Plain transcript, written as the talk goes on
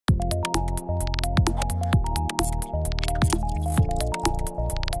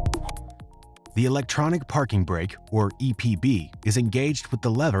The electronic parking brake, or EPB, is engaged with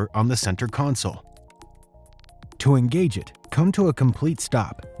the lever on the center console. To engage it, come to a complete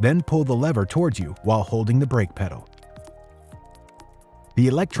stop, then pull the lever towards you while holding the brake pedal. The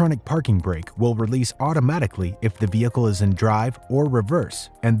electronic parking brake will release automatically if the vehicle is in drive or reverse,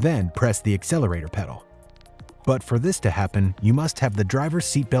 and then press the accelerator pedal. But for this to happen, you must have the driver's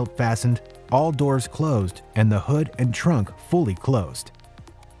seatbelt fastened, all doors closed, and the hood and trunk fully closed.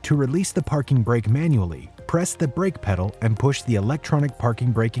 To release the parking brake manually, press the brake pedal and push the electronic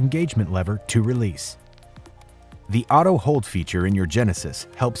parking brake engagement lever to release. The auto hold feature in your Genesis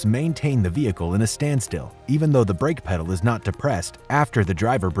helps maintain the vehicle in a standstill, even though the brake pedal is not depressed after the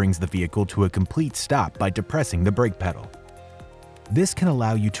driver brings the vehicle to a complete stop by depressing the brake pedal. This can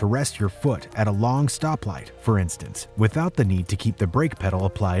allow you to rest your foot at a long stoplight, for instance, without the need to keep the brake pedal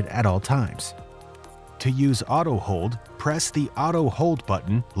applied at all times. To use auto hold, press the auto hold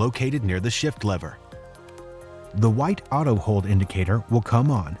button located near the shift lever. The white auto hold indicator will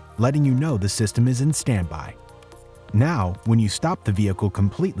come on, letting you know the system is in standby. Now, when you stop the vehicle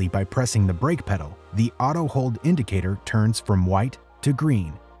completely by pressing the brake pedal, the auto hold indicator turns from white to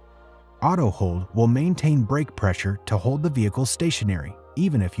green. Auto hold will maintain brake pressure to hold the vehicle stationary,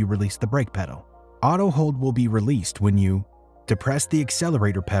 even if you release the brake pedal. Auto hold will be released when you depress the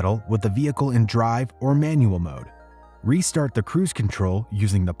accelerator pedal with the vehicle in drive or manual mode, restart the cruise control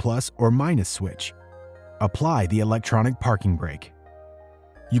using the plus or minus switch, apply the electronic parking brake.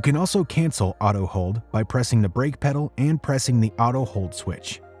 You can also cancel auto hold by pressing the brake pedal and pressing the auto hold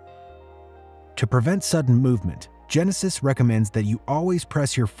switch. To prevent sudden movement, Genesis recommends that you always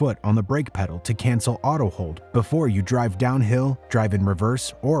press your foot on the brake pedal to cancel auto hold before you drive downhill, drive in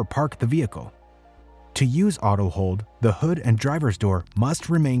reverse, or park the vehicle. To use auto hold, the hood and driver's door must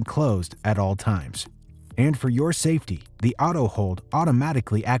remain closed at all times. And for your safety, the auto hold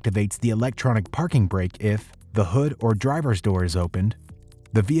automatically activates the electronic parking brake if the hood or driver's door is opened,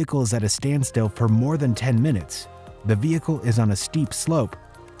 the vehicle is at a standstill for more than 10 minutes, the vehicle is on a steep slope,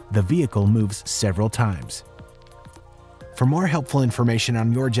 the vehicle moves several times. For more helpful information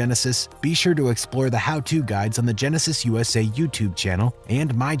on your Genesis, be sure to explore the how-to guides on the Genesis USA YouTube channel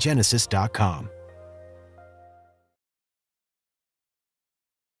and mygenesis.com.